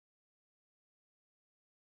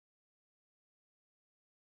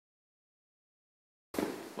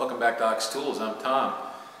Welcome back to Ox Tools. I'm Tom.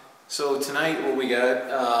 So tonight what we got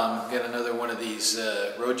another one of these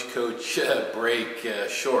Roach Coach brake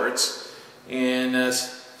shorts, and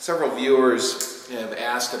several viewers have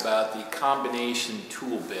asked about the combination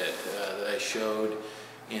tool bit that I showed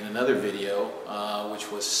in another video,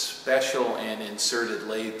 which was Special and Inserted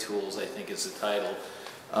Lathe Tools, I think is the title,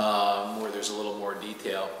 where there's a little more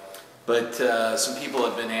detail. But some people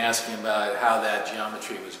have been asking about how that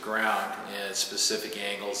geometry was ground at specific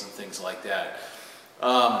angles and things like that.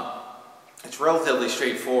 It's relatively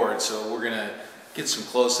straightforward, so we're going to get some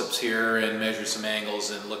close-ups here and measure some angles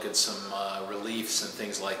and look at some reliefs and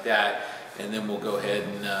things like that, and then we'll go ahead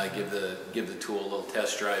and give the tool a little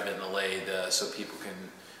test drive in the lathe so people can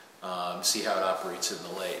see how it operates in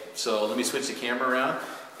the lathe. So let me switch the camera around,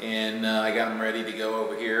 and I got them ready to go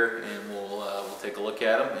over here, and we'll take a look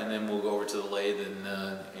at them, and then we'll go over to the lathe and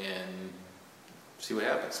see what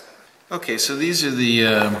happens. Okay, so these are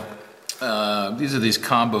these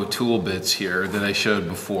combo tool bits here that I showed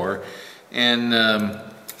before, and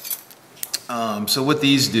so what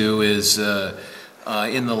these do is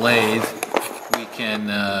in the lathe we can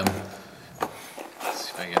let's see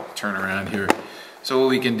if I can turn around here. So what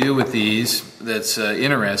we can do with these that's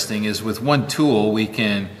interesting is with one tool we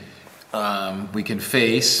can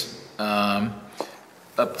face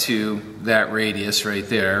up to that radius right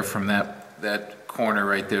there, from that corner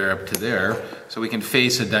right there up to there. So we can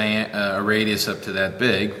face a radius up to that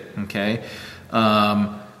big. Okay.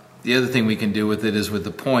 The other thing we can do with it is with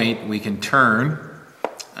the point we can turn,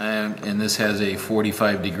 and this has a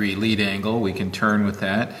 45-degree lead angle. We can turn with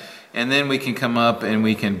that, and then we can come up and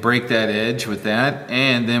we can break that edge with that,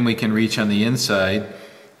 and then we can reach on the inside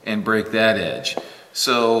and break that edge.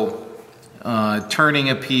 So turning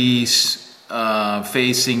a piece,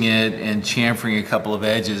 facing it, and chamfering a couple of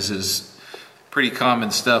edges is pretty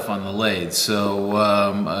common stuff on the lathe.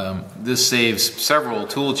 So this saves several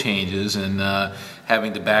tool changes and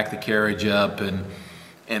having to back the carriage up and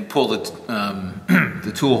pull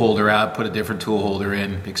the tool holder out, put a different tool holder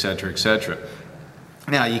in, etc., etc.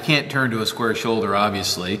 Now you can't turn to a square shoulder,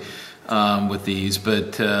 obviously, with these,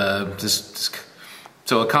 but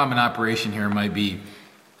so a common operation here might be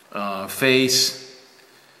face,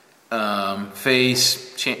 turn,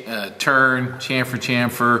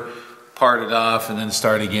 chamfer, part it off, and then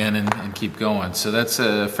start again and keep going. So that's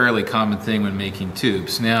a fairly common thing when making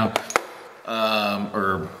tubes. Now,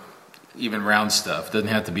 or even round stuff, doesn't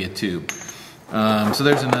have to be a tube. So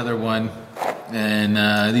there's another one, and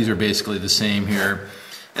these are basically the same here.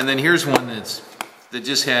 And then here's one that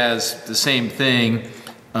just has the same thing,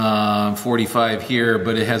 45 here,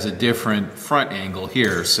 but it has a different front angle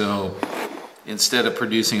here. So instead of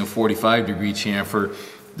producing a 45-degree chamfer,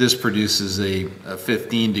 this produces a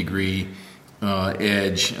 15-degree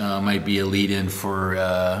edge. Might be a lead-in for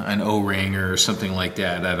an O-ring or something like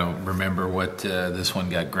that. I don't remember what this one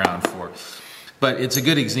got ground for. But it's a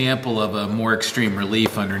good example of a more extreme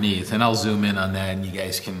relief underneath, and I'll zoom in on that and you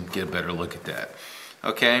guys can get a better look at that.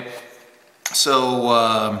 Okay,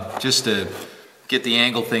 so just to get the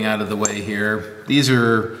angle thing out of the way here,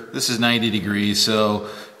 this is 90 degrees, so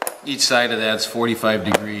each side of that's 45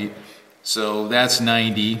 degree, so that's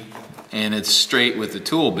 90, and it's straight with the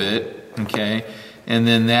tool bit, okay, and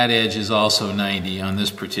then that edge is also 90 on this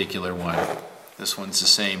particular one. This one's the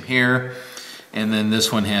same here, and then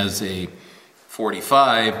this one has a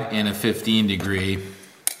 45 and a 15 degree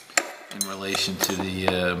in relation to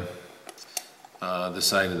the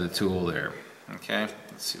side of the tool there. Okay,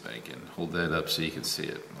 let's see if I can hold that up so you can see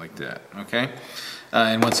it like that. Okay,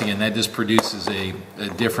 and once again, that just produces a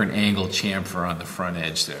different angle chamfer on the front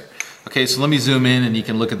edge there. Okay, so let me zoom in and you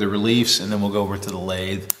can look at the reliefs, and then we'll go over to the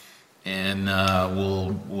lathe and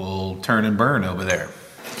we'll turn and burn over there.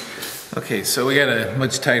 Okay, so we got a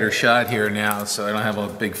much tighter shot here now, so I don't have a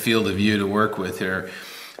big field of view to work with here.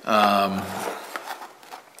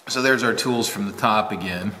 So there's our tools from the top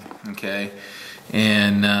again, okay,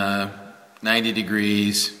 and 90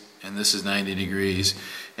 degrees, and this is 90 degrees.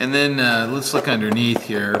 And then let's look underneath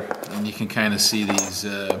here, and you can kind of see these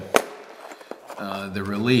the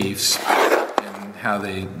reliefs and how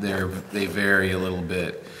they vary a little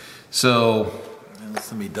bit. So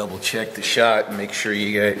let me double check the shot and make sure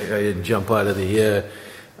you guys, I didn't jump out of the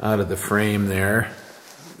frame there.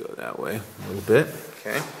 Go that way a little bit.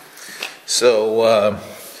 Okay. So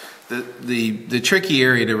the tricky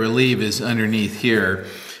area to relieve is underneath here,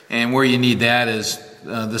 and where you need that is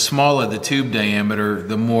the smaller the tube diameter,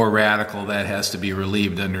 the more radical that has to be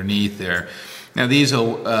relieved underneath there. Now these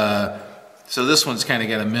will so this one's kind of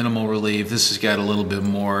got a minimal relief, this has got a little bit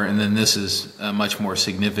more, and then this is a much more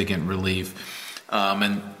significant relief.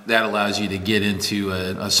 and that allows you to get into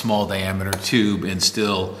a small diameter tube and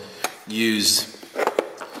still use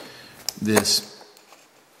this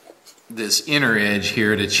inner edge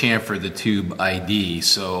here to chamfer the tube ID.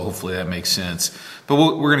 So hopefully that makes sense. But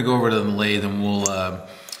we're going to go over to the lathe, and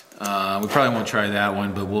we probably won't try that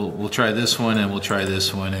one, but we'll try this one, and we'll try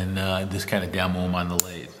this one, and just kind of demo them on the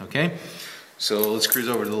lathe. Okay, so let's cruise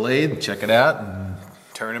over to the lathe, check it out, and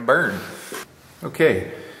turn and burn.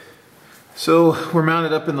 Okay, so we're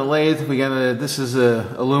mounted up in the lathe. This is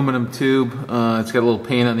a aluminum tube. It's got a little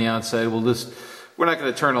paint on the outside. We're not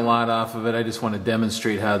going to turn a lot off of it. I just want to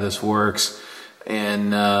demonstrate how this works,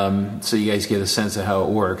 and so you guys get a sense of how it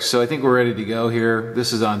works. So I think we're ready to go here.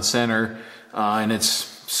 This is on center, and it's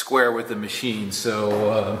square with the machine.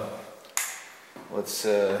 So let's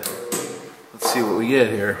see what we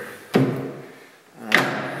get here.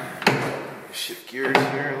 Shift gears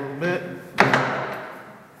here a little bit.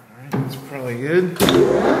 Alright, that's probably good.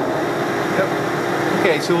 Yep.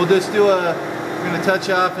 Okay, so we'll just do we're going to touch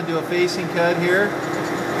off and do a facing cut here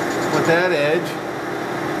with that edge.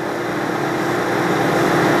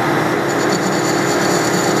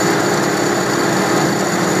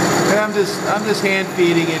 And I'm just hand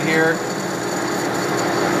feeding it here.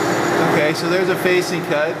 Okay, so there's a facing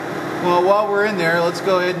cut. Well, while we're in there, let's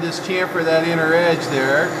go ahead and just chamfer that inner edge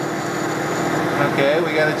there. Okay,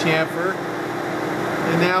 we got a chamfer.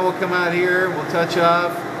 And now we'll come out here, we'll touch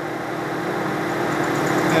off,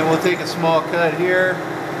 and we'll take a small cut here,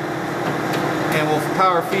 and we'll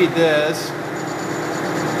power feed this.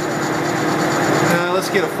 Now let's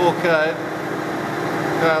get a full cut.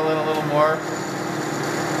 Dial in a little more,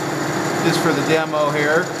 just for the demo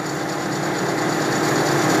here.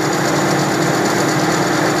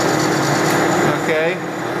 Okay,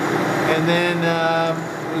 and then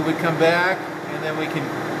we would come back, and then we can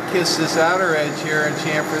kiss this outer edge here and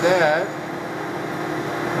chamfer that.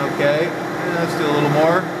 Okay, and let's do a little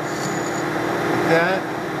more like that.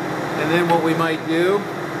 And then what we might do,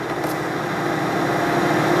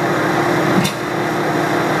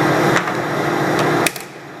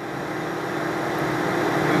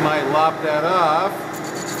 we might lop that off.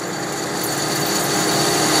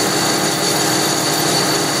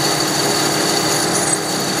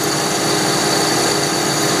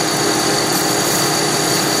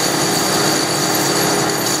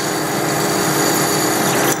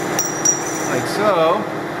 So,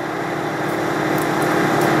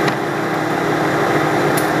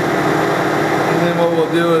 and then what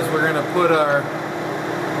we'll do is we're going to put our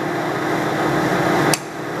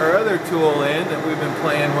other tool in that we've been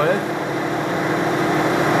playing with,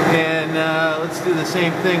 and let's do the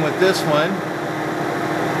same thing with this one.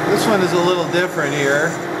 This one is a little different here.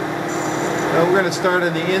 We're going to start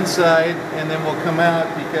on the inside, and then we'll come out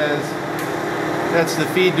because that's the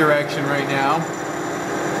feed direction right now.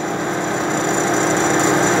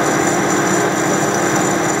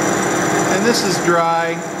 And this is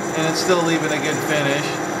dry, and it's still leaving a good finish.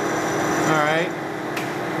 Alright.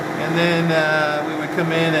 And then we would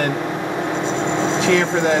come in and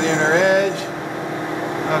chamfer that inner edge.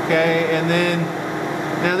 Okay, and then,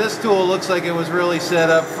 now this tool looks like it was really set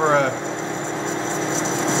up for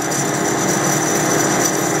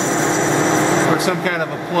some kind of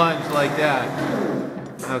a plunge like that.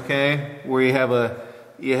 Okay, where you have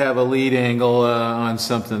a lead angle on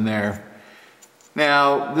something there.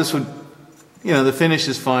 Now, this would, the finish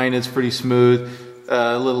is fine, it's pretty smooth.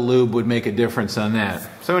 A little lube would make a difference on that.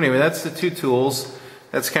 So anyway, that's the two tools.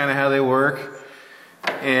 That's kind of how they work.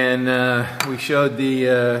 And we showed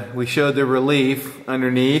the relief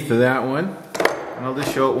underneath of that one. And I'll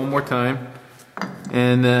just show it one more time.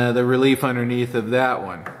 And the relief underneath of that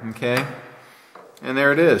one. Okay? And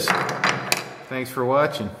there it is. Thanks for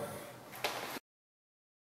watching.